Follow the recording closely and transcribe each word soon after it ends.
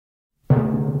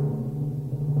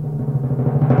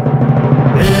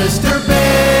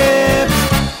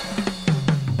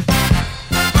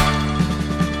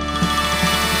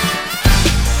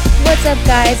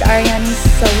guys, Ariane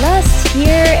Celeste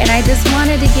here, and I just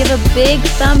wanted to give a big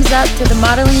thumbs up to the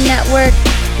Modeling Network.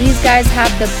 These guys have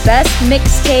the best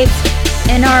mixtapes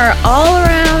and are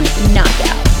all-around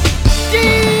knockout.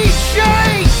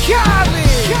 DJ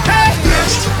Khaled! Hey!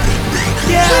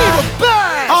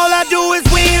 Yeah! All I do is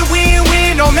win, win,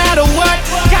 win, no matter what.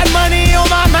 Got money on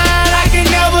my mind, I can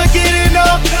never get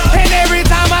enough. And every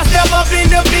time I step up in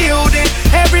the building,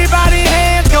 everybody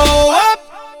hands go up.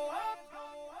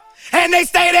 And they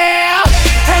stay there,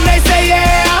 and they say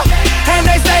yeah, and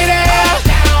they stay there.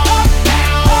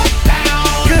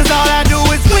 Cause all I do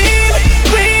is win,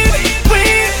 win,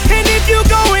 win. And if you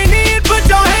going in, put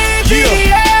your hands in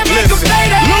the air, make them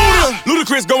stay there.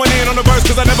 Ludacris going in on the verse,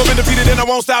 cause I never been defeated and I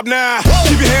won't stop now.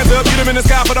 Keep your hands up, get them in the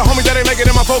sky for the homies that ain't make it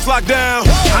and my folks locked down.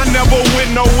 I never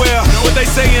went nowhere, what they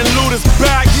saying Luda's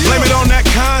back. Blame it on that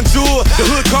contour, the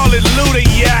hood call it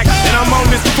Luda-yak. And I'm on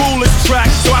this foolish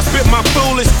track, so I spit my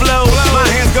foolish flow. My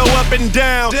hands go up and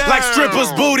down, like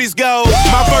strippers' booties go.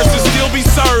 My verses still be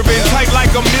serving, tight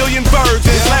like a million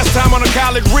virgins. Last time on a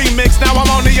college remix, now I'm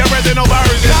on the original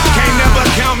version. Can't never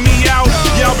count me out,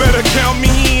 y'all better count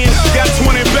me in. Got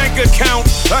 20 bank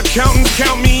accounts, accountants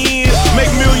count me in.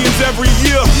 Make millions every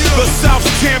year, the South's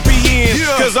champion.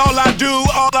 Cause all I do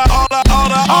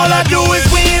is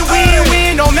win, win,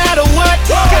 win, no matter what.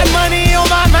 Got money on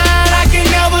my mind, I can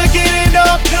never get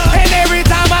enough. And every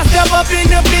time I step up in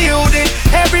the building,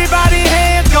 everybody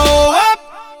hands go up.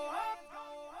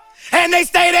 And they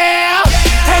stay there,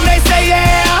 and they say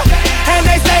yeah, and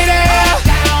they stay there.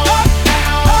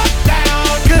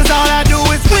 Cause all I do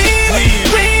is win,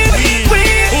 win,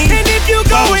 win. And if you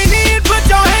going in, put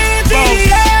your hands in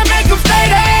the air, make them stay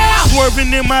there.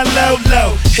 Swerving in my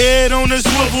low-low, head on the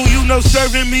swivel, you know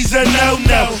serving me's a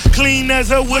no-no. Clean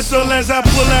as a whistle as I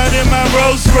pull out in my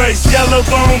Rolls Royce. Yellow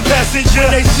bone passenger,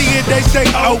 they see it, they say,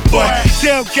 oh boy.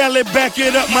 Tell Kelly, back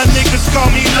it up, my niggas call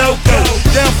me loco.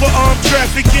 Down for armed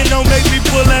trafficking, don't make me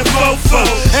pull that fofo.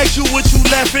 Ask you what you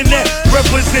laughing at,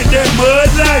 represent that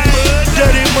mud life.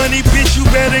 Dirty money, bitch, you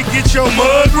better get your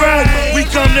mud right. We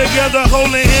come together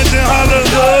holding hands and holler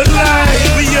hood life.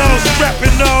 We all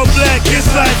strapping all black, it's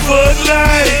like Bud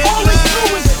Light. All we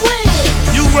do is win.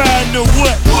 You riding or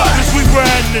what? Cause we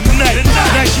riding tonight.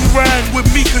 Now you riding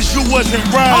with me cause you wasn't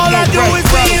riding. All I do is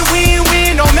win, win,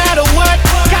 win, no matter what.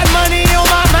 Got money on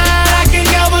my mind, I can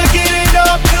never get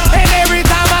enough. And every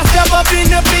time I step up in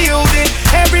the building,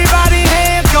 everybody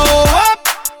hands go up.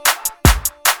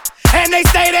 And they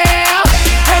stay there,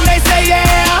 and they say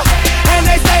yeah, and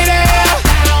they stay there.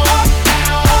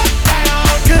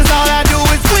 Cause all I do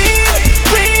is win,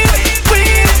 win,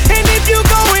 win. And if you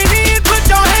going in, put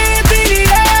your hands in the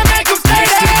air, make them stay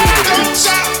there.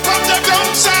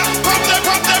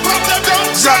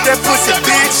 Drop that pussy,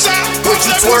 bitch. What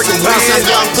you twerking Bounce on with?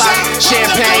 young pop,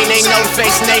 champagne, they know the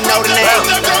face and they know the name.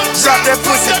 Drop that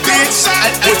pussy, bitch.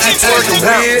 What you twerking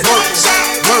with? Work,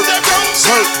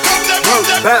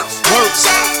 bounce,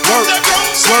 work,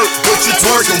 What you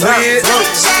twerking with?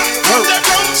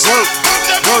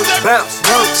 bounce,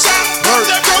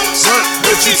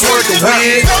 What you twerking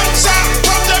with?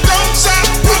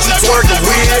 What you twerking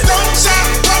with?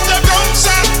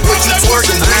 What you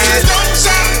twerking with?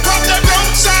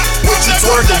 What you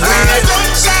twerking with?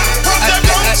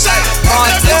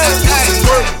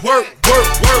 Work,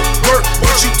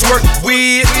 what you twerk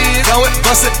with? Go and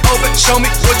bust it open, show me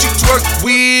what you twerk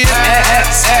with.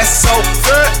 Ass so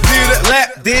good, need a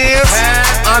lap dance.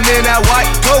 I'm in that white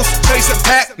ghost, chasing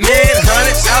Pac-Man.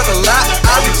 100 out the lot,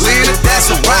 I be bleeding,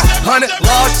 that's a rock. 100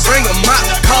 large, bring a mop,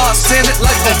 car send it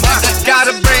like a rock. Got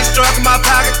a brain struck in my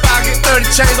pocket, 30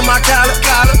 chains on my collar.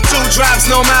 2 drops,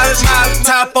 no mileage,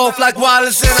 top off like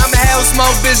Wallace. And I'm a hell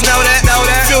smoke, bitch, know that.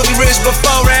 Filthy rich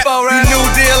before rap, you new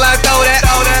deal, I throw that.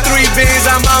 3 beans,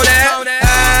 I'm on that.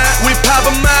 We pop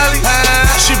a molly,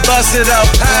 she bust it up.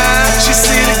 She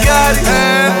see the Gotti,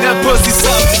 that pussy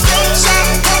suck.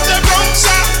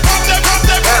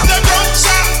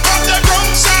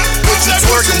 What you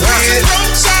twerking with?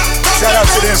 Shout out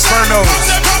to the Infernos,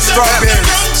 Strawberries,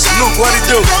 Luke, what it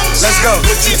do? Let's go.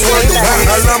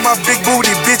 I love my big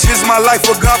booty bitches, my life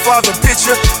a Godfather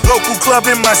picture. Local club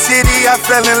in my city, I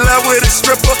fell in love with a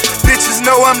stripper. Bitches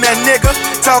know I'm that nigga,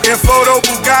 talking photo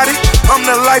Bugatti. I'm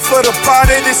the life of the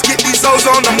party, let's get these O's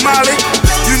on the molly.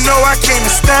 You know I came to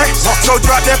stunt, so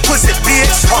drop that pussy,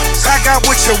 bitch. I got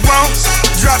what you want,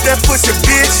 drop that pussy,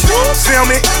 bitch. Film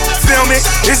it,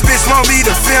 this bitch want me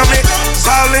to film it.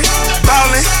 Ballin',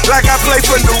 like I play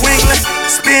for New England.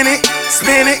 Spin it,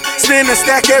 spin it, spin a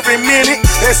stack every minute.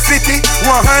 That's 50,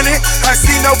 100, I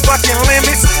see no fucking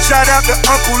limits. Shout out to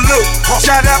Uncle Luke,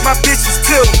 shout out my bitches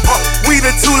too. We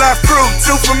the 2 Live crew,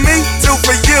 2 for me, 2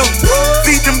 for you.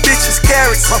 Feed them bitches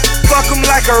carrots, fuck them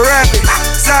like a rabbit.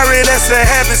 Sorry, that's a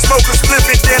habit, smoke a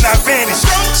spliff and then I vanish.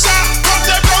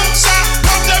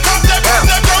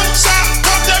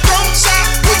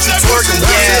 What you twerking,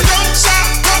 yeah.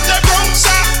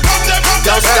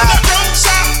 Don't stop.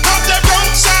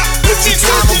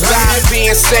 I'm about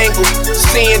being single,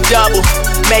 seeing double,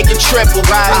 making triple.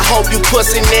 I hope you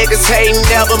pussy niggas hating,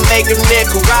 never make a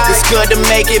nickel. It's good to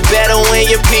make it better when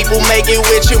your people make it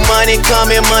with you. Money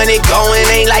coming, money going,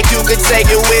 ain't like you could take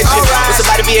it with you. It's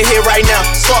about to be a hit right now.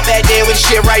 Fuck back there with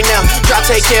shit right now. Drop,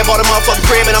 take care of all the motherfucking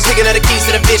crib, and I'm picking up the keys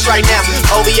to the bitch right now.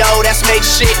 OVO, that's major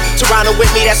shit. Toronto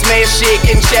with me, that's major shit.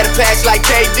 Getting cheddar packs like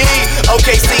KD.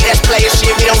 OKC, that's player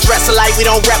shit. We don't dress alike, we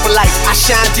don't rap alike. I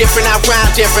shine different, I rhyme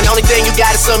different. Only thing you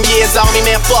got is some years on me,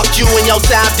 man. Fuck you and your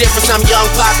time difference. I'm young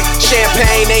poppy.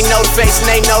 Champagne, they know the face and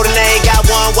they know the name. Got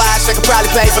one watch, I could probably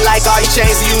pay for like all your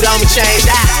chains, so you don't be changed.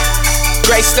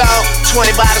 Great stone,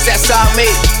 20 bottles, that's all me.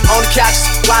 On the couch,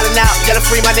 wildin' out, gotta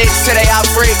free my niggas till they all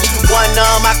free. One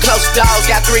my close dogs,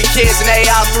 got 3 kids and they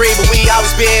all 3. But we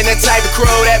always been that type of crew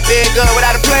that been good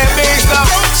without a plan B, so.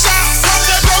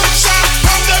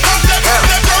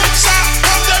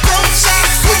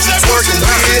 What you twerking,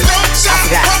 kid? I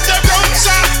forgot.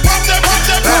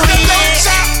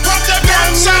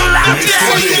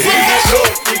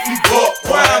 If you buck,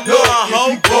 wind up. If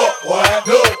you buck, wind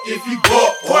up. If you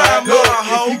buck, wind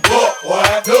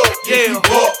up. If you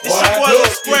buck, wind up.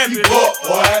 If you buck,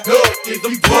 wind up. If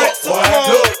you buck, wind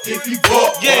up. If you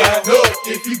buck, wind up.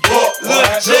 If you buck, wind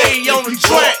up. J on the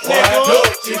track, nigga.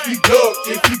 If you duck,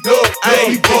 if you duck,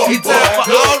 hey, it's time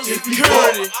for all the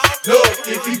security.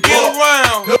 If you Get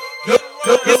around.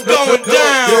 It's going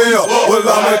down. Yeah, well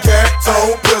I'm a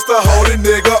cat-tone, pistol holding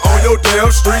nigga on your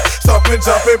damn street. Stomping,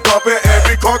 jumping, bumping,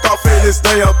 every cork off in this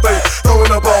damn thing.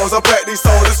 Throwing the balls, I pack these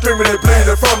soldiers, screaming and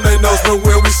bleeding from their nose. But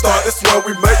when we start, that's where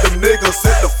we make them niggas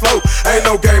hit the flow. Ain't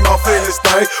no game off in this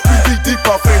thing, we be deep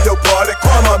off in your party.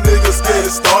 Call my niggas get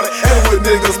it started, and with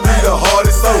niggas be the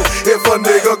hardest. So if a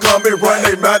nigga come and run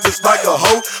they mouth just like a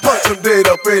hoe, punch him dead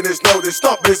up in his nose and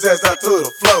stomp his ass out to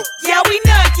the floor. Yeah, we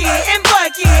nucky and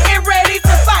bucky and ready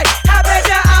to fight. I bet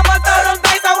ya I'ma throw them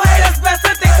dice. I haters best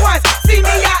to think twice. See me,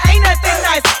 I ain't nothing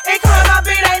nice. And crime my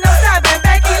beat ain't no stopping.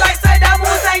 Becky like Saddam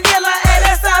Hussein, Killer,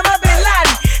 and Osama bin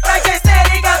Laden. Like they said,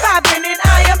 it got poppin', and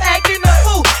I am acting a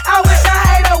fool. I wish I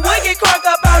had a would get crunk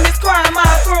up on this crime my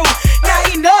crew. Now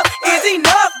enough is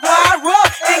enough, boy. I rub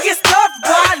and get stuffed,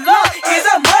 boy. Love is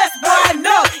a must, boy.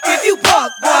 No, if you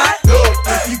buck, boy.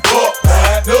 If you buck,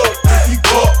 wind up. If you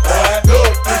buck, wind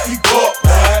up. If you buck,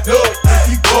 wind up. If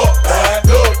you buck, wind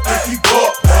up. If you buck, wind up. If you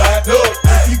buck, wind up.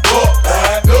 If you buck,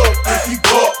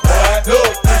 wind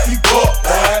up. If you buck,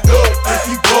 wind up. If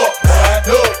you buck, wind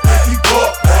up. If you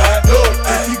buck, wind up.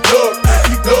 If you duck, if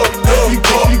you duck,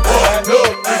 if you buck, wind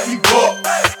up. If you buck,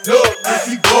 duck, if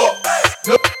you buck,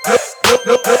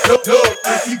 duck,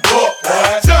 if you buck,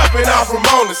 wind. Jumping off from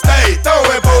on the stage,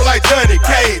 throwing bow like Johnny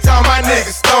Cage. All my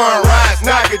niggas starring rides,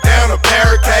 knocking down a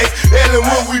barricade. Ellen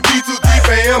when we be too deep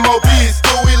and MOB is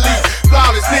too elite.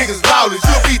 Flawless niggas lawless,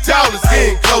 you'll be tallest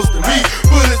getting close to me.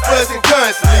 Bullets buzzing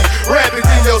constantly, rapping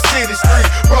in your city street.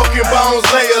 Broken bones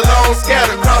lay alone,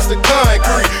 scattered across the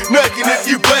concrete. Nucking if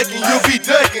you bucking, you'll be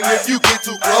ducking if you get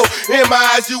too close. In my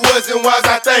eyes you wasn't wise,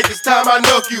 I think it's time I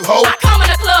knock you, ho. I come in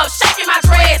the club, shaking my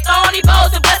dreads, throwing these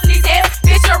bows and busting these heads.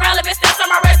 Bitch, you're irrelevant, steps on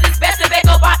my residence, best to back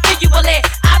up, I think you will let.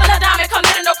 I been a diamond,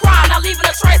 committing no crime, not leaving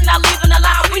a trace, not leaving a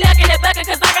line. We knocking it bucking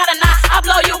cause I got a nine. I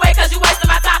blow you away cause you wasting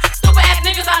my time. Stupid ass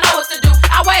niggas, I know what to do.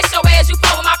 I waste your ass, you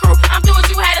flow with my crew. I'm doing what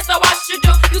you had, so what you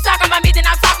do? You talking about me, then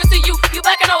I'm talking to you. You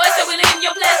bucking on us, so we leaving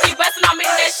your place. You busting on me,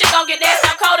 then that shit gon' get nasty.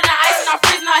 I'm cold in the ice and I'm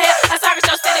freezing on here. I'm talking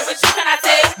your city, but you cannot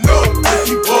tell. No, if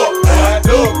you buck, wind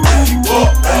up. If you buck,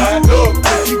 wind up.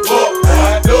 If you buck,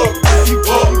 wind up. If you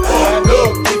buck, wind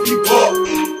up. If you buck,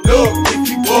 look. If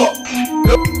you buck,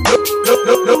 look.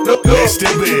 Mista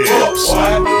Bibs.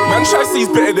 Man try to say he's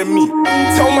better than me.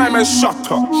 Tell my man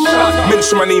shut up.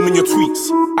 Mention my name in your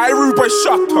tweets. I rude boy,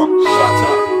 shut up.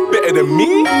 Better than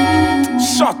me?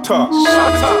 Shut up.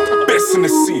 Best in the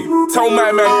scene. Tell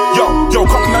my man, yo,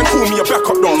 couple man call me a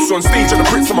backup dancer. On stage at the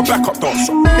Brits, I'm a backup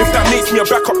dancer. If that makes me a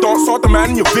backup dancer, the man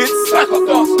in your vids,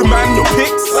 the man in your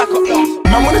pics.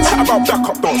 Man wanna chat about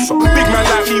backup dancer. Big man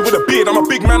like me with a beard, I'm a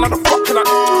big man, how the fuck can I?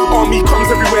 Army comes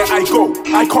everywhere I go.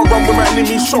 I can't run with my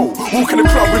enemy's show. Walk in the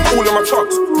club with all of my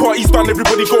tugs. Party's done,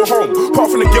 everybody go home.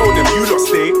 Apart from the girl, them you lot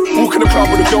stay. Walk in the club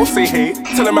with the girl, say hey.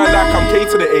 Tell a man like I'm K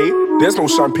to the A. There's no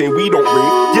champagne, we don't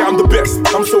rate. Yeah, I'm the best,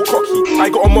 I'm so cocky. I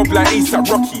got a mob like ASAP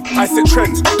Rocky. I set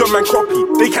trends, dumb man copy.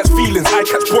 They catch feelings, I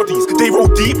catch bodies. They roll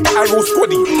deep, I roll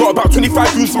squaddy. Got about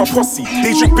 25 goons for my posse.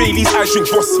 They drink Baileys, I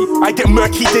drink Bossy. I get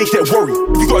murky, they get worried.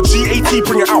 If you got a GAT,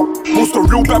 bring it out. Most of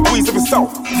real bad boys of the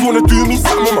south. If you wanna do me,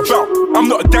 something on my bout. I'm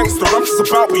not a gangster, I'm just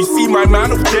about. But you see my man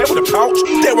over there with a pouch.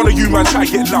 They one of you man try to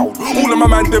get loud. All of my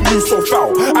man, them move so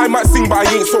foul. I might sing, but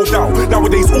I ain't sold out.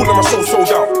 Nowadays, all of my shows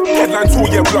sold out. Headline tour,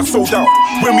 yeah, blood sold out.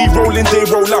 When we roll in, they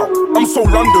roll out. I'm so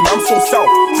London, I'm so south.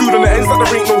 Food on the ends like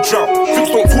there ain't no drought. Flips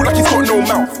don't talk like he's got no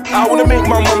mouth. I wanna make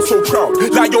my mum so proud.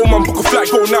 Like yo mum, book a flight,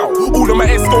 go now. All of my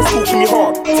ex-girls talk to me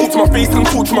hard. Talk to my face and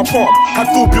talk to my palm. Had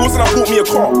 4 bills and I bought me a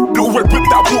car. Little red whip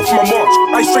that I bought for my march.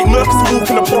 I straight Mercs to walk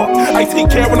in the park. I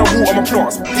take care when I water my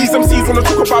plants. These MCs wanna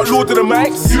talk about Lord of the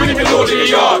Mics. You ain't even Lord of the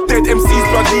Yard. Dead MCs,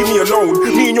 blood, leave me alone.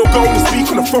 Me and your girl will speak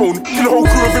on the phone. Kill a whole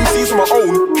crew of MCs on my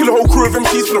own. Kill a whole crew of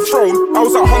MCs for the throne. I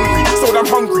was out hungry, so damn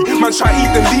hungry. Man try to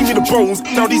eat then leave me the bones.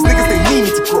 Now these niggas they need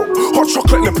me to grow. Hot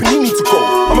chocolate and a panini to go.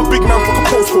 I'm a big man for a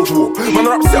postcode war. Man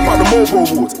are upset about the mobile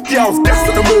awards. Yeah, I was gassed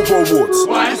at the mobile awards.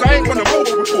 Why? Cause I ain't won a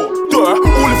mobile before. Duh, all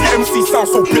of your MCs sound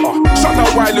so bitter. Shut down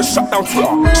wireless, shut down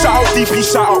Twitter. Shout out DP,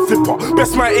 shout out Flipper.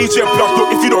 Best my age, yeah, blood. Look,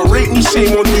 if you don't rate me,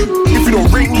 shame on you. If you don't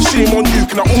rate me, shame on you.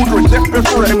 Can I order a deathbed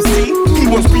for an MC? He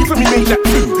wants beef, let me make that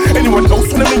too. Anyone else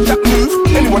wanna make that move?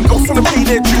 Anyone else wanna pay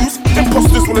their dues?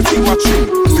 Imposters wanna take my tune.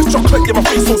 Stiff chocolate, get my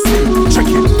face so smooth. Check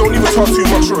it, don't even talk too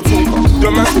much, you're a talker. The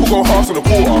man still go half on the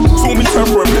quarter. Saw me turn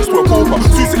for a bitch to a pauper.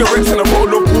 2 cigarettes and a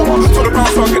bottle of water. Told the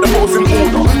bouncer I'll get the bottles in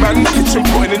order. Man in the kitchen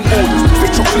putting in orders.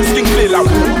 Stiff chocolate, skin clear like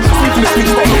water. Sweeping the streets,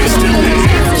 start looking at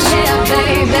the Yeah,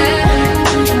 baby,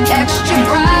 extra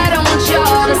bright, I want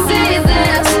y'all to see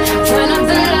this. Turn up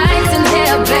the lights in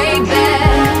here, baby.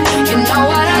 You know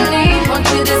what I need, want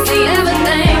you to see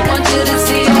everything. Want you to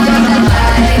see all of the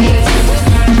lights.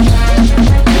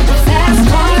 Fast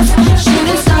cars,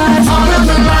 shooting stars, all of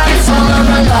the lights, all of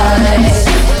the lights.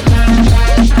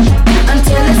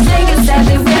 Until it's taken,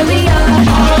 exactly where we are.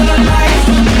 All of the lights.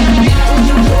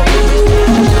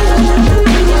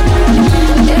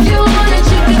 If you want it,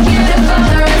 you can get it for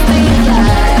the rest of your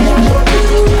life.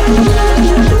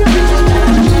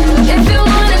 If you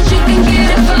want it, you can get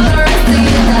it for the rest of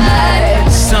your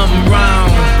life. Something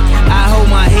wrong, I hold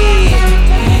my head.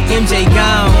 MJ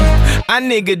gone, I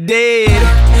nigga dead.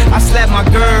 I slapped my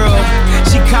girl,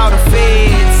 she called the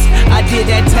feds. I did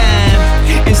that time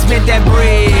and spent that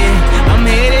bread. I'm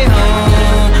headed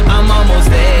home, I'm almost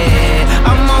there.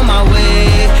 I'm on my way,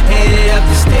 headed up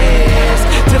the stairs.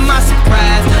 To my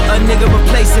surprise, a nigga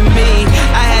replacing me.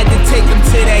 I had to take him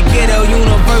to that ghetto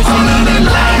university. The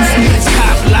lights,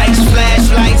 top lights,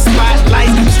 flashlights,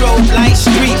 spotlights, strobe lights,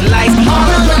 street lights.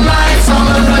 All of the lights,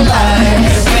 all of the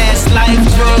lights. Fast life,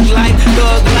 drug life,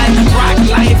 thug life, rock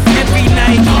life, every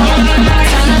night. All of the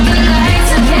lights. Turn up the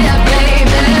lights in here,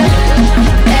 baby.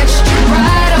 Extra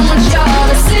bright, I want y'all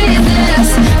to see this.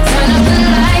 Turn up the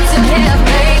lights in here,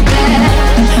 baby.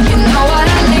 You know what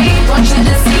I need, want you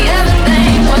to see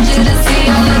everything. Want you to see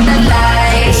all of the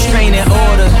lights. Restraining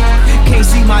order, can't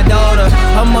see my daughter.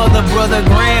 Her mother, brother,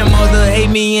 grandmother hate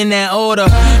me in that order.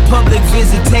 Public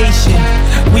visitation,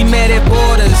 we met at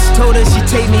borders. Told her she'd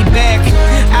take me back,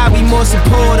 I'll be more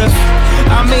supportive.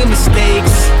 I made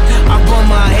mistakes, I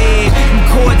bumped my head. In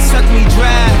court sucked me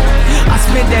dry, I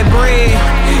spent that bread.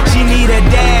 She need a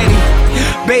daddy,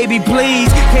 baby please.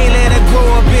 Can't let her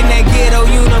grow up in that ghetto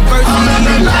university. All of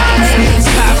the lights.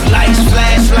 Top lights,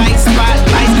 flashlights,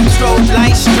 spotlights, strobe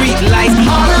lights, street lights.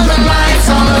 All of the lights,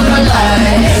 all of the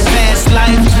lights. Fast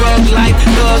life, drug life,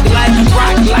 thug life,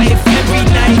 rock life, every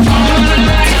night. All of the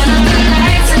lights. Turn up the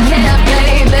lights in here,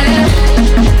 baby.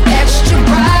 Extra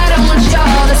bright, I want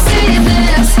y'all to see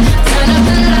this. Turn up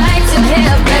the lights in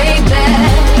here, baby.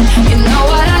 You know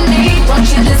what I need, want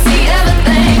you to see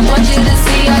everything. Want you to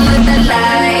see all of the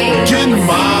lights. Get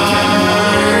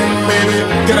mine, baby.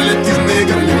 Gotta let these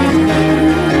niggas live.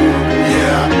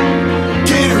 Yeah.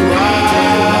 Get it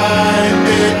right,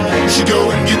 baby. She go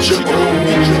and get your own.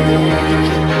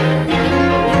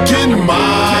 Get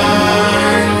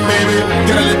mine, baby.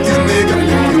 Gotta let these niggas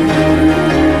live.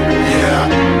 Yeah.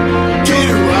 Get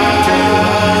it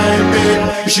right, baby.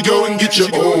 You should go and get your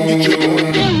own.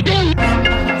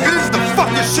 This is the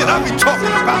fucking shit I be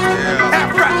talking about.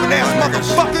 Half-rapping ass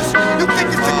motherfuckers. You think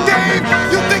it's a game?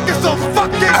 You think it's a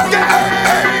fucking game?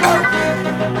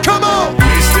 Come on!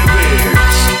 Mista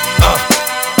Bibs.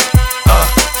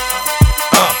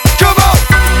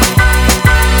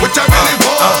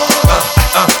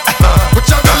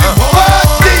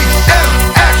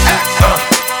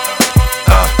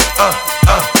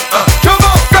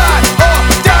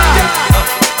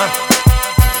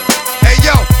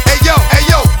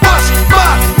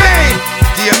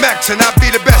 and I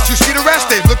be the best. You see the rest,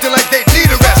 they looking like they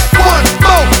need a rest. One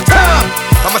more time,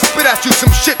 I'ma spit at you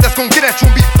some shit that's gonna get at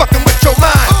you and be fucking with your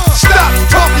mind. Stop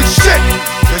talking shit,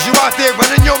 cause you out there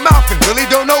running your mouth and really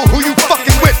don't know who you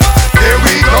fucking with. Here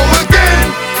we go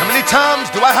again. How many times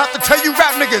do I have to tell you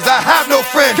rap niggas I have no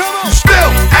friends? You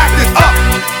still acting up,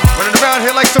 running around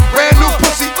here like some brand new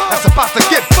pussy that's about to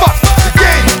get fucked. The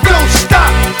game don't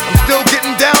stop, I'm still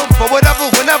getting down for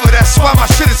whatever, whenever. That's why my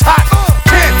shit is hot.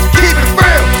 Can't keep it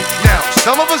real. Now,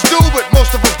 some of us do, but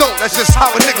most of us don't. That's just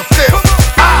how a nigga feel.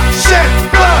 I shed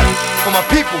blood for my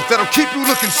people that'll keep you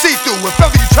looking see-through if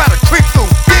ever you try to creep through.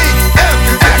 DM,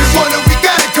 every one of we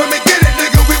got it, come and get it,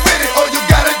 nigga, we with it. All you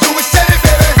gotta do is set it,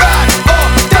 baby. Ride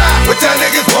or die. What y'all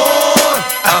niggas want?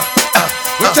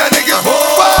 What y'all niggas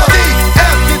want?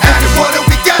 DM, every one of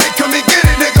we got it, come and get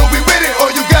it, nigga, we with it.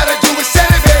 All you gotta do is set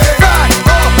it, baby. Ride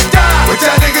or die. What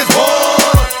y'all niggas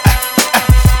want?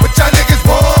 What y'all niggas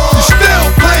want? You still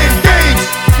playing games.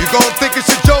 You gon' think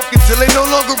it's a joke until they no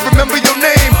longer remember your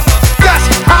name. That's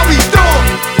how we do 'em.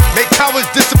 Make cowards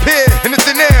disappear in the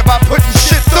thin air by putting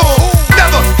shit through 'em.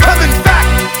 Never coming back.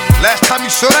 Last time you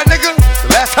saw that nigga, it's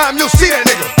the last time you'll see that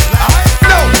nigga.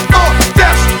 No more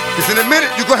deaths, cause in a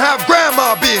minute you gon' have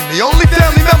grandma being the only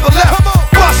family member left.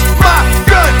 Bust my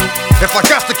gun if I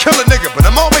got to kill a nigga, but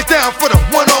I'm always down for the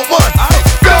one-on-one.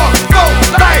 Dog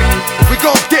for life, we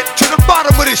gon' get to the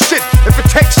bottom of this shit if it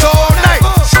takes all night.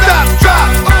 Stop, drop,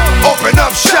 open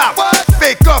up shop.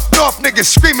 Fake up north niggas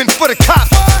screaming for the cops.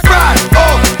 Ride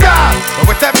or die. But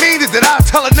what that means is that I'll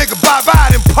tell a nigga bye-bye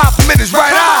and pop him in his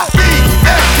right eye.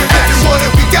 Everyone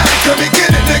that we got it, come and get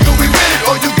it, nigga, we with it.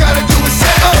 All you gotta do is say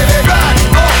it. Ride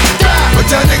or die. What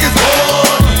y'all niggas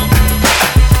want?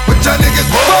 What y'all niggas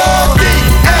want?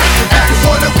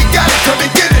 Everyone that we got it, come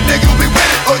and get it, nigga, we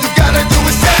with it. All you gotta do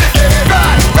is say it.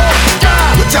 Ride or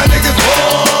die. What y'all niggas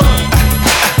want?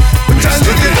 What y'all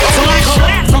niggas want? So I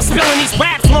collapse, I'm spilling these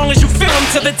raps long as you feel them.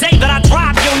 To the day that I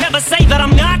drop, you'll never say that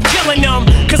I'm not killing them.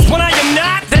 Cause when I am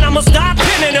not, then I'ma stop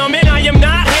pinning them. And I am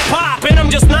not hip-hop, and I'm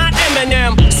just not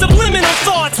Eminem. Subliminal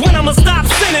thoughts when I'ma stop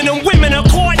sending them. Women are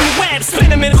caught in webs, spin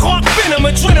them in hawk venom.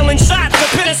 Adrenaline shots, the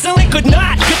penicillin could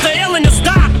not get the illin to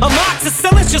stop.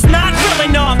 Amoxicillin's just not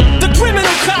real enough. The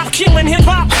criminal cop killing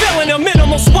hip-hop, filling a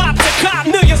minimal swap to cop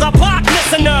millions of pop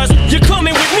listeners. You're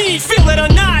coming with me, feel it or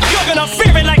not. You're gonna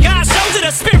fear it like I showed you.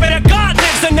 The spirit of God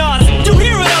lives in us. You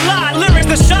hear it a lot, lyrics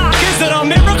the shock. Is it a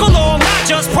miracle or am I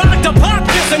just product of pop?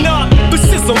 Listen up, the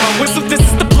sizzle, my whistle, this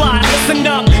is the plot. Listen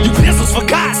up, you pistols for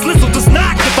God, Slizzle does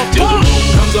not give a Till the fuck. roof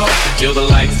comes off, till the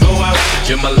lights go out,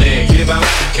 till my leg give out,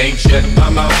 can't shut my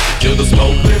mouth, till the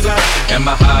smoke clears out, and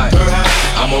my high,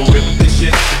 I'ma rip this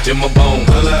shit till my bone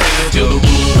holla, till the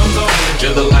roof comes off,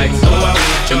 till the lights go out,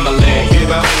 till my leg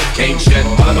give out, can't shut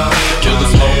my mouth, till the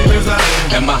smoke clears out,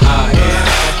 and my high,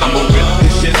 I'ma rip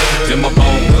this shit till my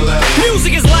bone holla.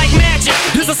 Music is like magic.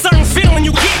 There's a certain feeling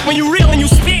you get when you reel and you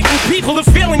spit, and people are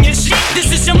feeling your shit.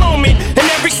 This is your moment, and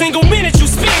every single minute you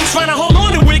spend trying to hold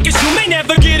on to it, cause you may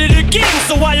never get it again.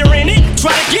 So while you're in it,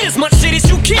 try to get as much shit as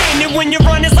you can. And when your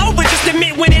run is over, just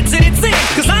admit when it's in its end.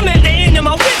 Cause I'm at the end of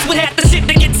my wits with half the shit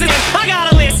that gets in. I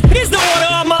got a list, here's the order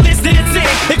of my list that it's in.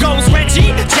 It goes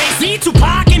Reggie, Jay-Z,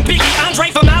 Tupac, and Biggie,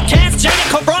 Andre from Outkast, Jada,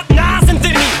 Corrupt, Nas, and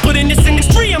Diddy. But in this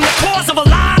industry, I'm the cause of a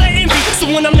lot of envy. So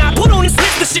when I'm not put on this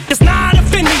list, the shit does not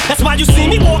offend me. That's why you see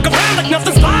me walk around like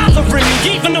nothing's bothering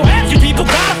me. Even though half you people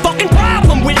got a fucking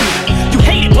problem with me. You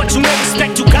hate it, but you know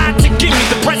respect you got to give me.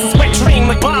 The presence wet dream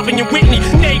like Bob and your Whitney.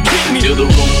 They get me. Till the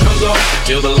roof comes off,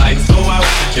 till the lights go out,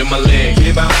 till my leg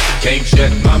give out, can't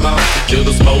shut my mouth, till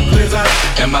the smoke clears out,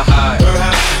 and my high,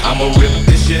 I'ma rip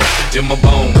this shit till my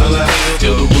bone holla,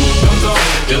 till the roof comes off,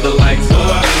 till the lights go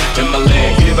out, till my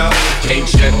leg give out, can't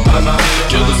shut my mouth,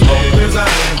 till the smoke clears out,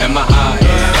 and my high,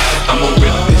 I'ma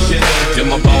rip this shit till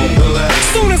my bone holla.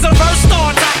 Soon as a verse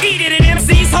starts, I eat it and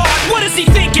MC's hard. What is he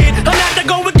thinking? I'm not to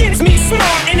go against me,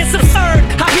 smart, and it's absurd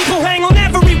how people hang on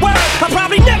every word. I'll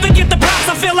probably never get the props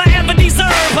I feel I ever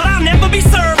deserve, but I'll never be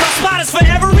served. My spot is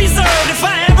forever reserved. If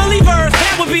I ever leave Earth,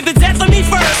 that would be the death of me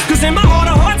first. Cause in my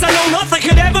heart of hearts, I know nothing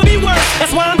could ever be worse.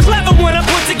 That's why I'm clever when I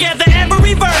put together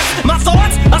every verse. My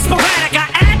thoughts are sporadic. I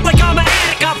act like I'm an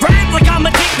addict. I rap like I'm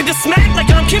addicted to smack like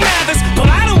I'm Kim Mathers. But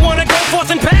I don't wanna go forth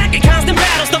and pack in constant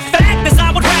battles. The fact is I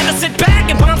would rather sit back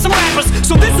and bomb some rappers.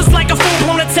 So this is like a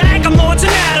full-blown attack. I'm launching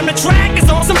at 'em. The track is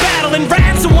on some battle and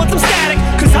raps who want some static.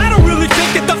 Cause I don't really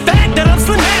think that the fact that I'm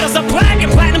slim matters. A black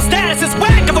and platinum status is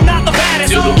whack if I'm not the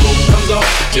baddest. Till the roof comes off,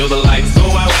 till the lights go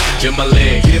out, till my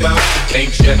leg give out,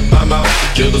 can't shut my mouth,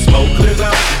 till the smoke clears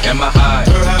out, and my high,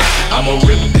 I'ma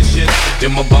rip this shit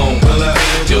till my bone holla,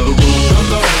 till the roof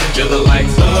comes off, till the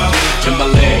lights go out, till my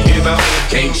leg give out,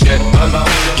 can't shut my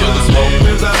mouth, till the smoke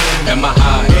clears out, and my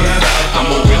high.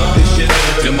 I'ma rip this shit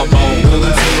till my bones until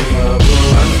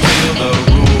the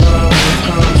roof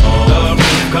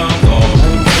comes off.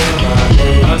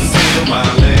 Until my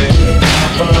legs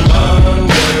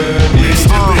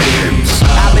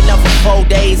I've been up for 4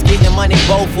 days, getting money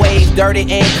both ways. Dirty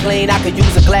and clean, I could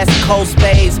use a glass of cold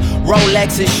spades.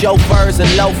 Rolexes, chauffeurs,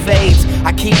 and low fades.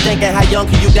 I keep thinking, how young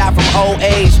can you die from old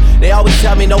age? They always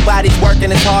tell me nobody's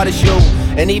working as hard as you.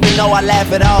 And even though I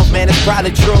laugh it off, man, it's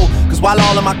probably true. Cause while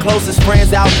all of my closest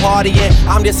friends out partying,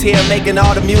 I'm just here making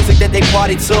all the music that they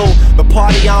party to. But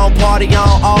party on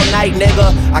all night,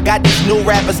 nigga. I got these new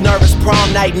rappers nervous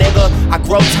prom night, nigga. I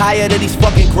grow tired of these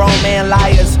fucking grown man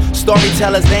liars.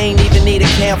 Storytellers, they ain't even need a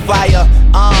campfire.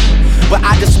 But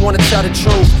I just wanna tell the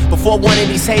truth. Before one of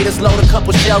these haters load a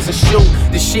couple shells and shoot.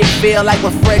 This shit feel like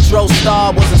when Fred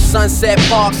Star was in Sunset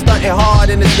Park, stunting hard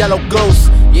in his yellow goose.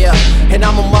 Yeah, and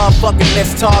I'm a motherfucking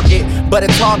missed target, but a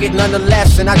target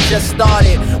nonetheless, and I just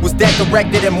started. Was that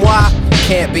directed at moi?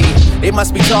 Can't be. They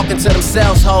must be talking to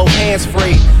themselves, hold hands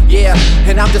free. Yeah,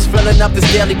 and I'm just filling up this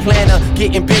daily planner.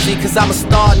 Getting busy cause I'm a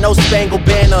star, no spangled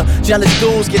banner. Jealous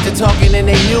dudes get to talking in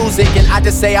their music, and I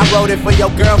just say I wrote it for your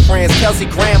girlfriends, Kelsey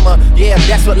Grammer. Yeah,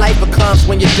 that's what life becomes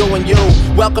when you're doing you.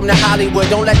 Welcome to Hollywood,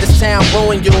 don't let this town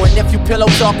ruin you. And if you pillow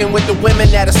talking with the women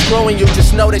that are screwing you,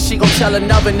 just know that she gon' tell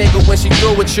another nigga when she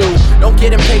through with you. Don't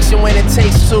get impatient when it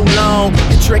takes too long,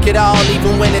 and trick it all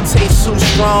even when it tastes too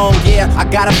strong. Yeah, I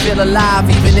gotta feel alive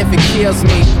even if it kills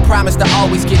me. Promise to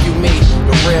always give you me,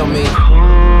 the real me.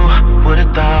 Who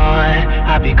would've thought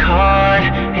I'd be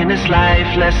caught in this life?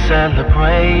 Let's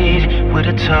celebrate with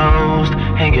a toast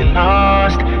and get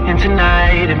lost in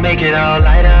tonight and make it all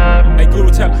light up. Hey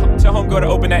Guru, tell homegirl to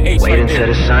open that H. Wait until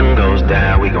the sun goes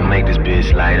down, we gon' make this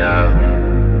bitch light up.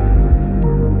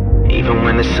 Even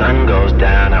when the sun goes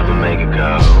down, I'ma make it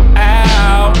go.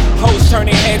 Ow, hoes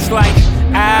turning heads like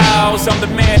owls. I'm the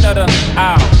man of the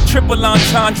ow. Triple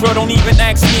entendre, don't even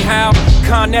ask me how.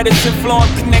 Con Edison flowing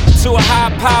connected to a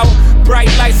high power. Bright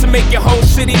lights to make your whole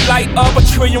city light up. A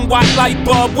trillion-watt light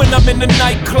bulb when I'm in the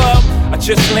nightclub. I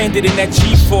just landed in that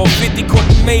G450, caught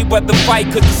the Mayweather fight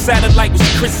cause the satellite was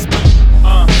crispy.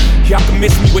 Y'all can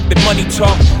miss me with the money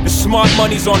talk. The smart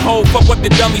money's on hold, fuck what the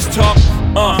dummies talk.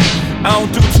 I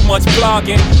don't do too much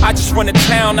blogging. I just run a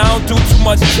town, I don't do too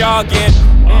much jogging.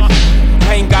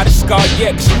 I ain't got a scar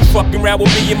yet, cause you fucking around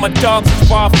with me and my dogs is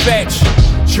far-fetched.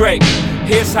 Drake,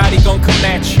 here's how they gon' come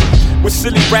at you. With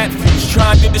silly rap views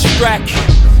trying to distract you.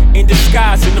 In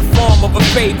disguise, in the form of a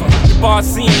favor. The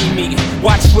Barzini meeting,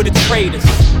 watch for the traitors.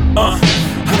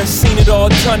 I done seen it all,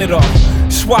 done it all.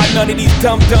 That's why none of these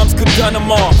dum-dums could done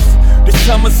them off. The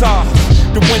summer's ours,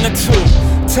 the winter too.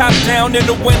 Top down in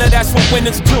the winter, that's what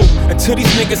winners do. And to these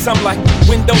niggas, I'm like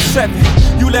Windows 7.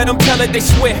 You let them tell it, they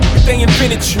swear that they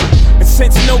invented you. And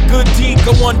since no good deed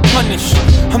go unpunished,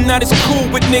 I'm not as cool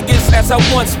with niggas as I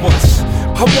once was.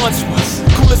 I once was,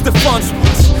 cool as the funds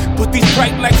was. But these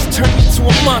bright lights turned me to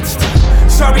a monster.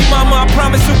 Sorry mama, I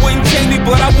promised it wouldn't change me,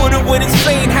 but I would've went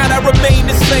insane had I remained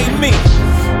the same me.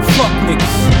 Fuck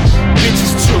niggas,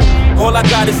 bitches too. All I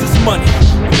got is this money,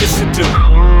 and this to do.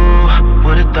 Who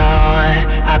would've thought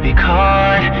I'd be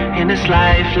caught in this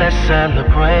life? Let's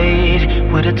celebrate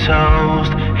with a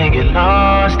toast and get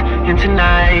lost in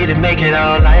tonight and make it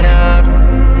all light up.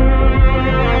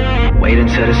 Wait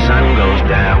until the sun goes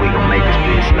down, we gon' make this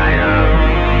bitch light up.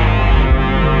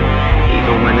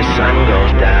 Even when the sun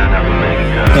goes down, I'ma make it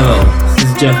go. Hello, this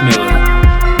is Jeff Miller.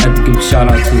 I'd like to give a shout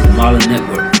out to the Model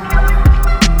Network.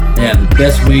 They have the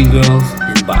best ring girls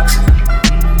in boxing.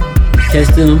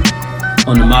 Catch them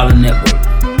on the Model Network.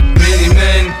 Many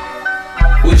men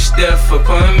wish death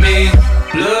upon me.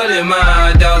 Blood in my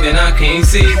eye, dog, and I can't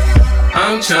see.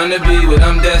 I'm tryna be what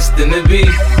I'm destined to be.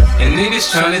 And niggas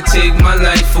tryna take my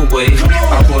life away.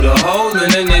 I put a hole in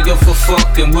a nigga for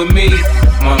fucking with me.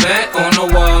 My back on the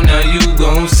wall, now you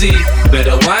gon' see.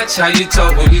 Better watch how you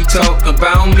talk when you talk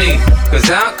about me. Cause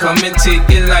I'll come and take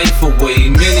your life away.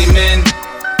 Many men,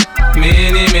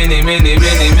 many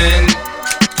men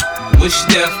wish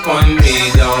death on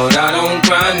me, Lord. I don't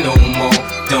cry no more.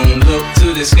 Don't look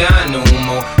to the sky no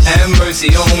more. Have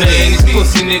mercy on me. These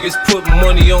pussy niggas put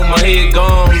money on my head.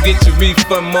 Gone, get your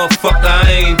refund, motherfucker. I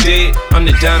ain't dead. I'm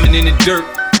the diamond in the dirt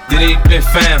that ain't been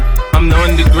found. I'm the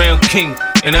underground king,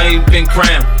 and I ain't been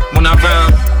crowned. When I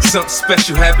rhyme, something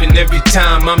special happen every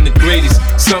time. I'm the greatest,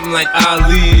 something like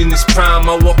Ali in his prime.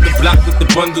 I walk the block with the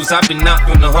bundles. I've been knocked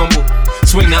on the humble.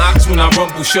 Swing the ox when I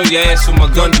rumble, show your ass with my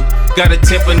gun do. Got a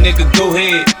temper, nigga, go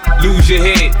ahead, lose your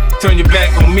head. Turn your back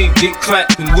on me, get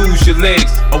clapped and lose your legs.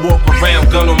 I walk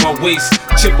around, gun on my waist,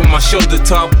 chip on my shoulder,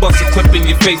 top bust a clip in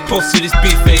your face. Post to this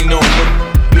beef ain't over.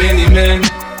 Many men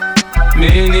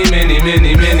Many, many,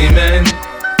 many, many men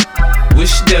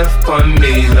wish death upon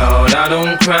me, Lord. I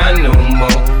don't cry no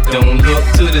more. Don't look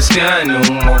to the sky no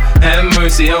more. Have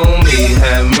mercy on me,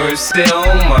 have mercy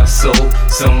on my soul.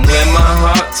 Somewhere my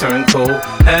heart turned cold.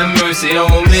 Have mercy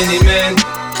on many men.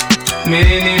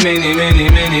 Many, many, many,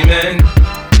 many men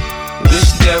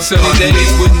wish death. Sunny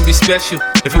days wouldn't be special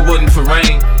if it wasn't for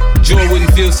rain. Joy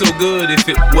wouldn't feel so good if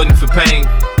it wasn't for pain.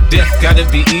 Death gotta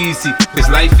be easy, cause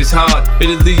life is hard.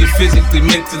 It'll leave you physically,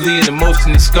 mentally, and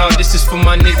emotionally scarred. This is for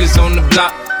my niggas on the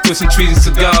block, pushing trees and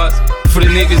cigars. For the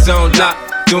niggas on lock,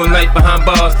 doing life behind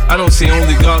bars. I don't say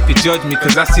only God can judge me,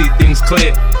 cause I see things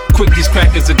clear. Quick these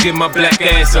crackers will give my black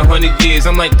ass 100 years.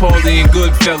 I'm like Paulie and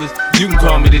Goodfellas, you can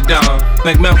call me the Don.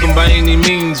 Like Malcolm by any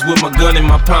means, with my gun in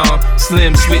my palm.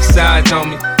 Slim switch sides on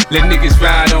me, let niggas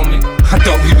ride on me. I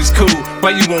thought we was cool,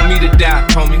 why you want me to die,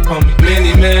 homie, homie?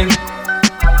 Many men,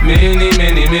 many,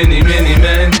 many, many, many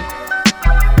men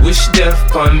wish death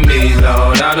upon me,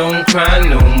 Lord. I don't cry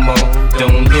no more.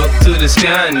 Don't look to the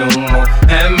sky no more.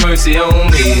 Have mercy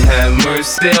on me, have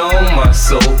mercy on my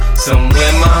soul.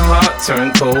 Somewhere my heart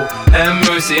turned cold. Have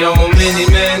mercy on many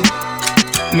men.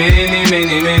 Many,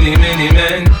 many, many, many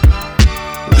men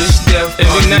wish death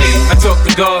upon me. Every night I talk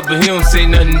to God, but he don't say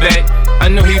nothing back. I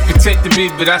know he protected me,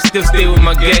 but I still stay with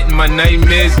my gat and my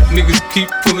nightmares. Niggas keep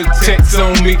pulling checks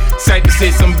on me. Cypher say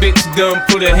some bitch done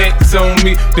put a hex on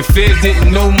me. The feds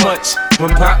didn't know much when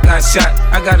Pop got shot.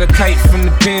 I got a kite from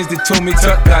the pins that told me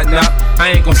Tuck got knocked.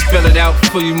 I ain't gon' spell it out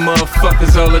for you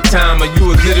motherfuckers all the time. Are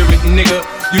you a literate nigga?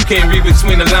 You can't read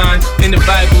between the lines. In the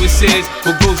Bible it says,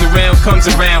 what goes around comes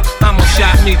around. I'ma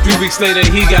shot me, 3 weeks later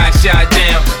he got shot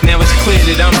down. Now it's clear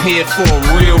that I'm here for a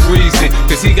real reason.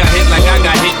 Cause he got hit like I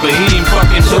got hit, but he ain't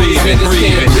fucking breathing.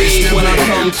 When I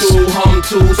come through, hum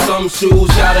to some shoes.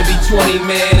 Gotta be 20,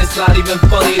 man, it's not even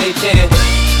funny, they can't.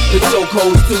 The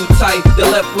chokehold's too tight,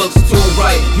 the left looks too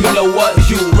right. You know what?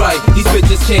 You right. These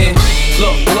bitches can't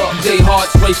look. They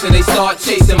hearts racing, they start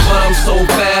chasing, but I'm so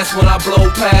fast when I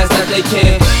blow past that they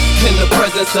can't. In the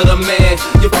presence of the man,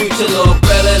 your future look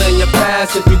better than your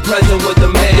past. If you present with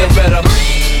the man, you better.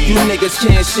 You niggas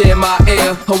can't share my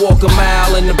air. I walk a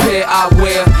mile in the pair I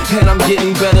wear, and I'm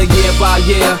getting better year by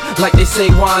year, like they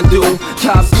say wine do.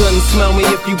 Cops couldn't smell me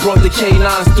if you brought the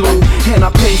canines through. And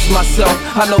I pace myself.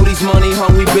 I know these money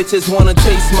hungry bitches wanna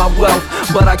taste my wealth,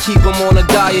 but I keep them on a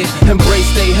diet, embrace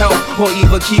their health, or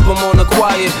even keep them on the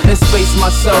quiet and space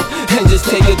myself and just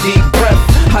take a deep breath.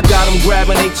 I got them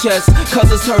grabbing their chest,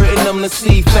 cause it's hurting them to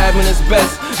see fabbing is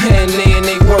best. And they in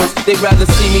they worst, they rather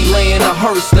see me laying a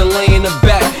hearse than laying the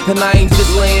back. And I ain't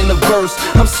just laying the verse,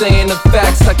 I'm saying the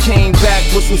facts. I came back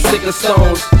with some sicker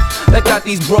stones that got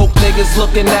these broke niggas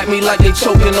looking at me like they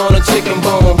choking on a chicken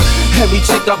bone. Every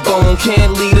chick I bone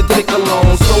can't leave a dick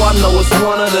alone, so I know it's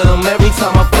one of them every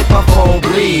time I flip my phone.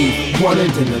 Breathe. 1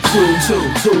 and then the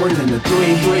 2, 2 and then the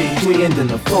 3, 3 and then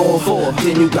the 4,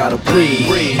 then you gotta breathe.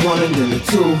 1 and then the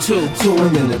 2, 2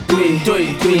 and then the 3,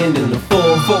 3 and then the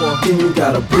 4, then you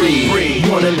gotta breathe.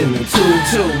 1 and then the 2,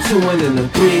 2 and then the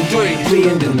 3, 3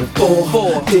 and then the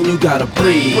 4, then you gotta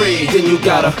breathe. Then you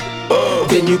gotta.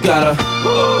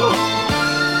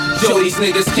 Yo, these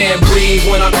niggas can't breathe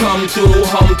when I come through.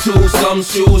 Hum to some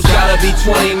shoes. Gotta be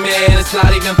 20, man, it's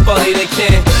not even funny, they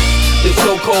can't. The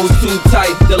chokehold's too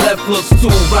tight, the left looks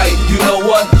too right. You know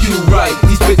what? You right.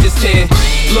 These bitches can't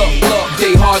look.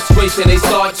 They hearts racing, they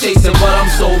start chasing, but I'm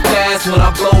so fast when I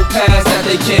blow past that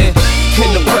they can't. In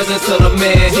the presence of the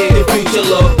man, the future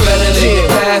look better than the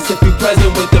past. If you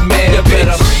present with the man, you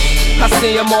better. I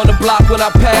see them on the block when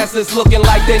I pass this, looking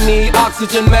like they need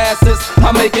oxygen masks. I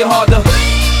make it harder,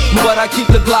 but I keep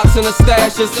the Glocks in the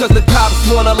stashes, cause the cops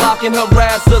wanna lock and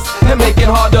harass us and make it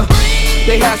harder.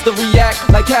 They has to react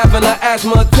like having an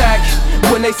asthma attack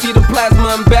when they see the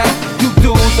plasma in back. You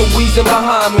dudes are wheezing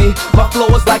behind me. My flow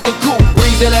is like a coupe,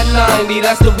 breathing at 90.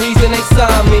 That's the reason they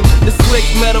signed me. The slick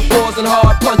metaphors and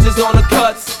hard punches on the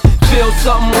cuts feel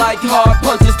something like hard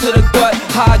punches to the gut.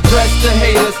 High dress the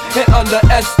haters and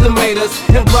underestimate us,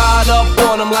 and ride up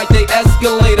on them like they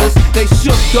escalators. They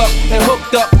shook up and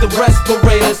hooked up the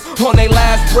respirators on their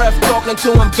last breath, talking to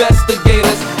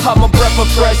investigators. I'm a breath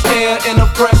of fresh air in a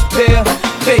fresh pair.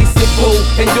 Face it, boo,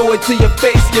 and do it till your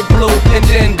face get blue. And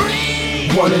then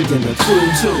 1 and then the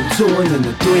 2, 2 and then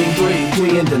the 3,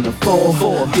 3 and then the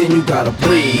 4, then you gotta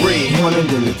breathe. 1 and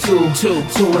then the 2, 2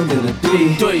 and then the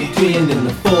 3 and then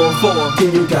the 4,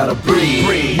 then you gotta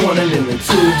breathe. 1 and then the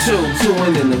 2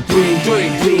 and then the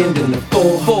 3 and then the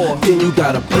 4, then you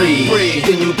gotta breathe.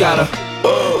 Then you gotta.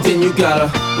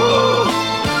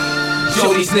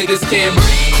 Show these niggas can't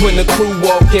breathe. When the crew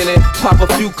walk in it, pop a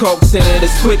few cokes in it.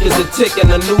 As quick as a tick in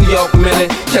a New York minute.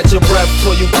 Catch a breath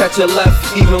before you catch a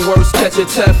left. Even worse, catch a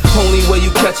tef. Only way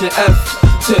you catch an F.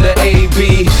 To the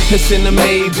AB, it's in the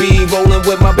maybe. Rolling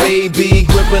with my baby,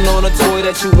 gripping on a toy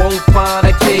that you won't find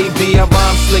at KB. I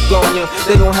rhyme slick on ya,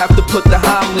 they gon' have to put the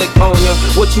Heimlich on ya.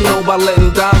 What you know about letting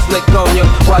dimes lick on ya?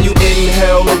 While you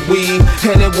inhale the weed,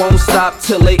 and it won't stop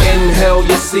till they inhale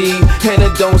your seed. And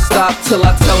it don't stop till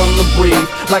I tell them to breathe.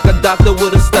 Like a doctor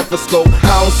with a stethoscope,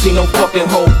 I don't see no fucking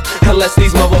hope unless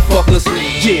these motherfuckers.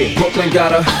 Yeah, Brooklyn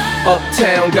got her,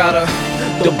 Uptown got her,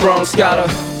 the Bronx got her,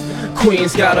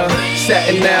 Queens got her,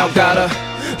 Staten now got her,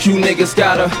 you niggas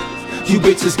got her, you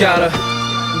bitches got her,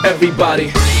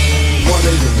 everybody. 1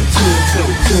 in the 2,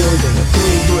 2 in the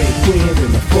 3, 3, Queens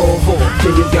in the 4, 4.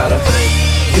 Then you got her,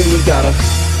 then you got her,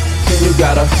 then you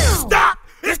got her. Stop!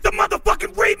 It's the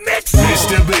motherfucking remix.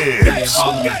 Mr. Bibs.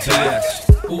 Harlem is bad.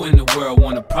 Who in the world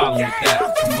want a problem with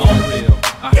that? Come on, real.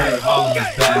 I heard Harlem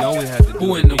is bad.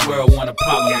 Who in the world want a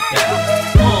problem with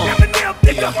that?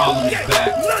 Yeah, Harlem is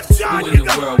bad. Who in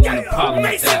the world want a problem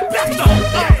with that? Come on,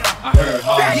 I heard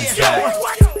Harlem is bad.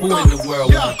 Who in the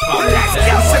world want a problem with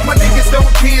that? Said my niggas don't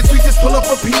dance, we just pull up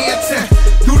a pants and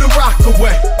do the rock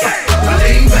away.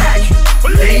 Lean back,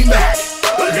 lean back,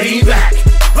 lean back,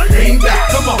 lean back.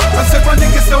 Come on, I said my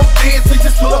niggas don't dance, we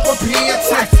just pull up a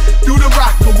pants and do the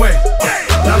rock away.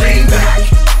 Now lean back,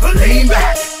 lean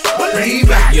back, lean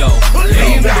back. Yo, you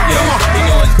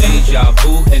know it's deja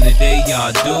vu, and the day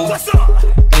y'all do,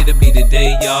 it'll be the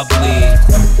day y'all bleed.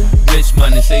 Rich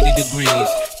minus 80 degrees,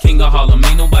 king of Harlem,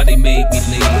 ain't nobody made me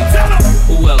leave.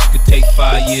 Who else could take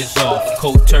 5 years off?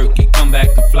 Cold turkey, come back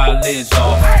and fly lids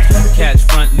off. Catch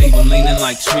front, leave them leaning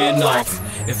like Smirnoff.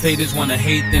 If haters wanna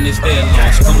hate, then it's their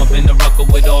loss. Come up in the rucker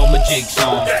with all my jigs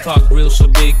on. Clock grill so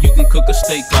big, you can cook a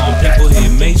steak on. People hear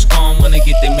Mace gone when they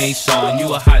get their Mace on.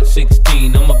 You a hot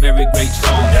 16, I'm a very great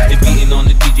song. They beating on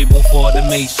the DJ before the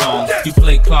Mace song. You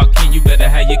play Clark King, you better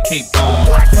have your cape on.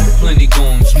 Plenty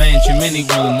goons, mansion, mini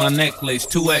room, my necklace,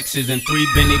 2 X's and 3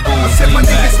 Benny Booms. I said my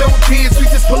niggas don't dance, we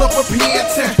just pull up a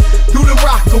pants and do the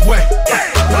rock away.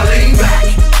 Lean back,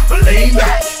 lean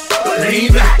back,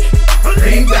 lean back,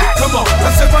 lean back. Come on,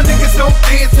 I said my niggas don't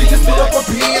dance, we just pull up a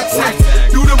pants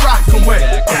and do the rock away.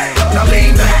 Now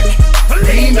lean back,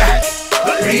 lean back,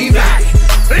 lean back.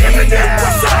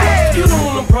 You don't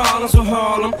want no problems with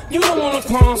Harlem. You don't want no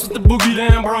clowns with the boogie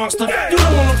down Bronxter. You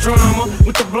don't want no drama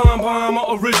with the blonde bomber.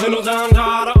 Original Don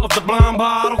Dada of the blonde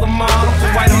bottle. The model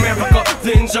for white America.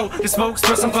 Then Joe, the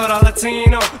spokesperson for the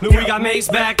Latino. Then we got Mace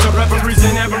back to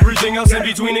represent everything else in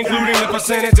between, including the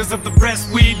percentages of the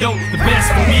best we don't. The best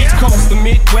from East Coast, the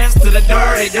Midwest to the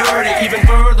dirty, even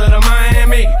further to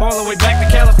Miami, all the way back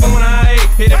to California.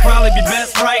 It'd probably be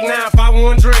best right now if I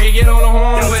want Dre get on the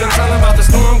horn with him, tell him about the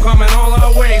storm coming all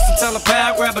our way. So tell a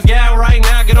pal, grab a gal right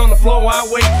now, get on the floor, I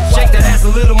wait. Shake that ass a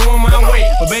little more my way.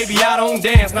 But baby, I don't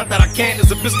dance, not that I can't,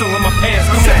 there's a pistol in my pants.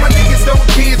 Come on. My niggas don't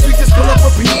dance, we just pull up a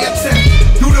pants and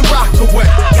do the rock away.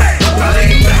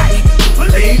 Lean back,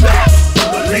 lean back,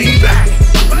 lean back,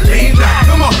 lean back.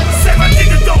 Come on. Say my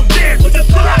niggas don't dance, we just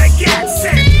pull out a gas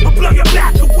and I'll blow your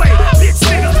back away. Bitch,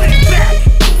 nigga, lean back,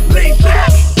 lean back,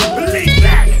 lean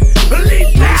back, lean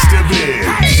back. Mr.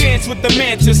 Bibs. Dance with the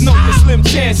mantis, no the slim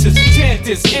chances. Chant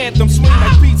this anthem, swing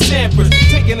like Pete Sampras.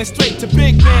 Taking it straight to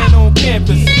big man on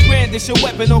campus. Brandish your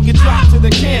weapon or get dropped to the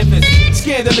canvas.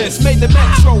 Scandalous, made the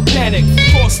metro panic.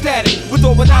 Call static, with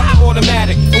or without the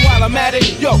automatic. And while I'm at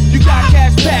it, yo, you got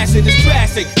cash passing, it's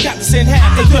drastic. Got to send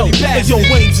half the dirty bastard.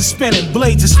 Yo, waves are spinning,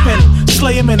 blades are spinning.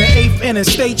 Slay him in the 8th inning,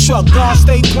 stay truck, guard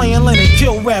stay playing linen.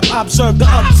 Kill rap, observe the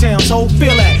uptowns, whole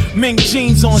feel that. Mink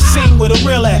jeans on scene with a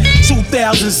real at.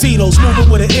 2,000 Zetos, moving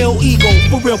with an ill ego.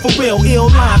 For real, ill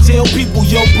lines, ill people,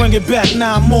 yo, bring it back.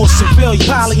 9 more civilian.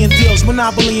 Poly and deals,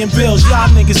 monopoly and bills, y'all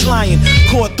niggas lying.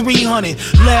 Caught 300,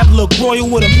 lab look royal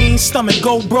with a mean stomach.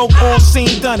 Go broke, all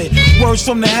seen, done it. Words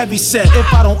from the heavy set,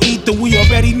 if I don't eat, then we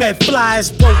already met.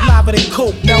 Flies, broke, lava than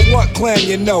coke. Now what clan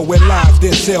you know when live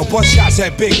this sell? Bust shots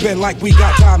at Big Ben like we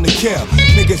got time to kill.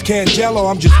 Niggas can't gel or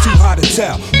I'm just too hot to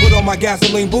tell. Put on my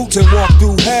gasoline boots and walk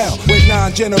through hell. With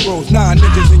 9 generals, 9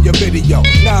 ninjas in your video.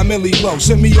 9 milli low,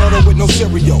 semi-auto with no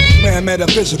cereal. Man,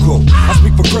 metaphysical. I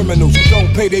speak for criminals who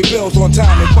don't pay their bills on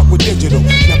time and fuck with digital.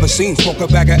 Never seen smoke a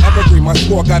bag of evergreen. My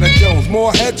score got a Jones.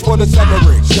 More heads for the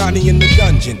Severage. Johnny in the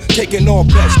dungeon. Taking all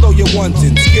bets, throw your ones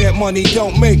in. Scared money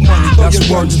don't make money, throw That's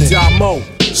your ones in. Mo.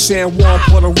 San Juan,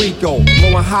 Puerto Rico,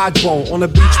 blowing hydro on the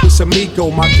beach with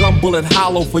Samico. My gun bullet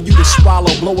hollow for you to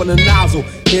swallow, blowing a nozzle.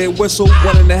 Head whistle,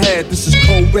 one in the head. This is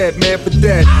cold red, man for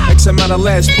dead. X amount of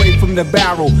flash spray from the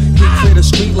barrel. He clear the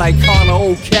street like Connor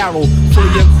O'Carroll.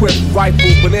 Fully equipped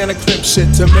rifle, banana clip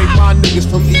shit to make my niggas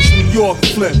from East New York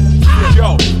flip.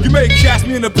 Yo, you may catch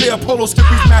me in a pair of polo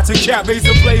skippies, matching cap,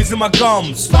 razor blades in my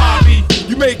gums. Bobby,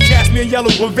 you may catch me in yellow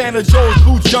Havana Joe's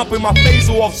boots, jumping my face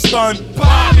off stun.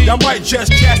 Bobby, y'all might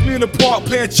just catch me in the park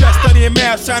playing chess, studying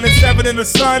math, shining 7 in the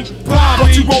sun. Bobby,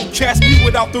 but you won't catch me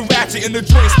without the ratchet in the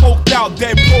joint, smoked out,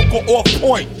 dead broke or off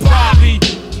point. Bobby.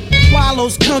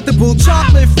 Swallows comfortable,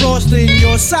 chocolate frosting.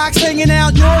 Your socks hanging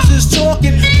out, yours is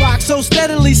talking. Rock so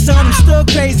steadily, son, I'm still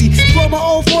crazy. Throw my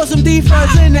old for some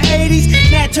D-Fuzz in the 80s.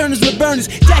 Nat Turners with burners,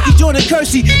 Jackie Jordan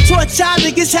Kersey. Taught child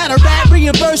niggas how to rap,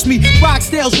 reimburse me.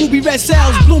 Rockstales, ruby red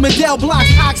cells, Bloomingdale blocks,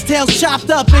 oxtails chopped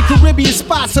up in Caribbean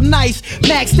spots. I'm nice,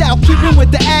 maxed out, keeping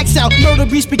with the axe out. Murder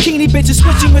beast bikini bitches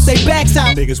switching with their backs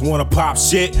out. Niggas wanna pop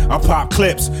shit, I pop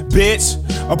clips. Bitch,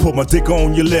 I put my dick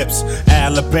on your lips.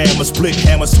 Alabama split,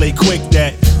 hammer slay quick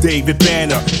that. David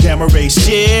Banner, Gamma Ray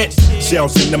shit.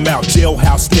 Shells in the mouth,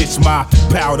 jailhouse snitch. My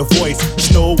powder voice,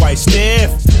 Snow White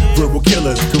stiff. Verbal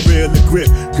killers, gorilla grip.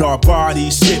 Guard body,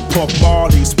 shit, Puff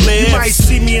Marley, split. You might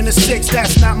see me in the 6,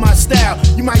 that's not my style.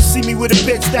 You might see me with a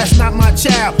bitch, that's not my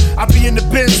child. I be in the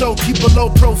benzo, keep a low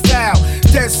profile.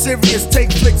 Dead serious,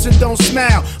 take flicks and don't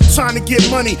smile. I'm trying to get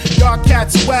money, y'all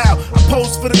cats are wild. I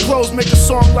pose for the clothes, make a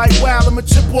song like wow. I'ma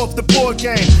chip off the board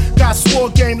game. Got swore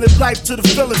game, live life to the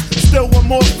fullest. Still want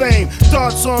more fame.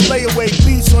 Darts on layaway,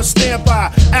 beats on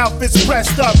standby. Outfits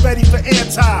pressed up, ready for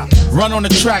anti. Run on the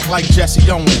track like Jesse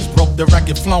Owens. Broke the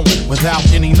record flowing without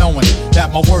any knowing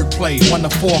that my wordplay won the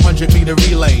 400-meter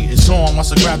relay. It's on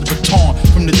once I grab the baton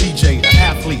from the DJ. An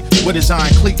athlete with his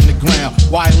iron cleat in the ground.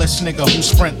 Wireless nigga who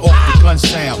sprint off the gun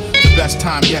sound. The best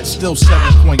time yet, still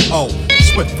 7.0.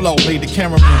 Swift flow made the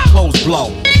cameraman clothes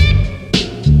blow.